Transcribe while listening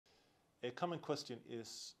A common question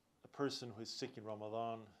is a person who is sick in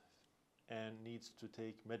Ramadan and needs to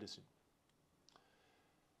take medicine.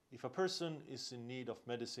 If a person is in need of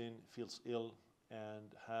medicine, feels ill,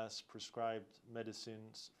 and has prescribed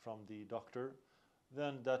medicines from the doctor,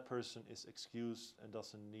 then that person is excused and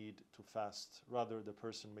doesn't need to fast. Rather, the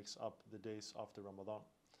person makes up the days after Ramadan.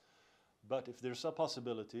 But if there's a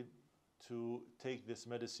possibility to take this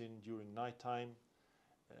medicine during nighttime,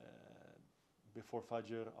 before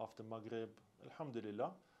Fajr, after Maghrib,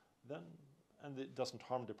 Alhamdulillah, then, and it doesn't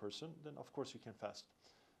harm the person, then of course you can fast.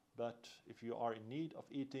 But if you are in need of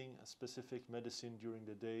eating a specific medicine during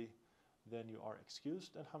the day, then you are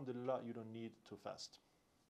excused. Alhamdulillah, you don't need to fast.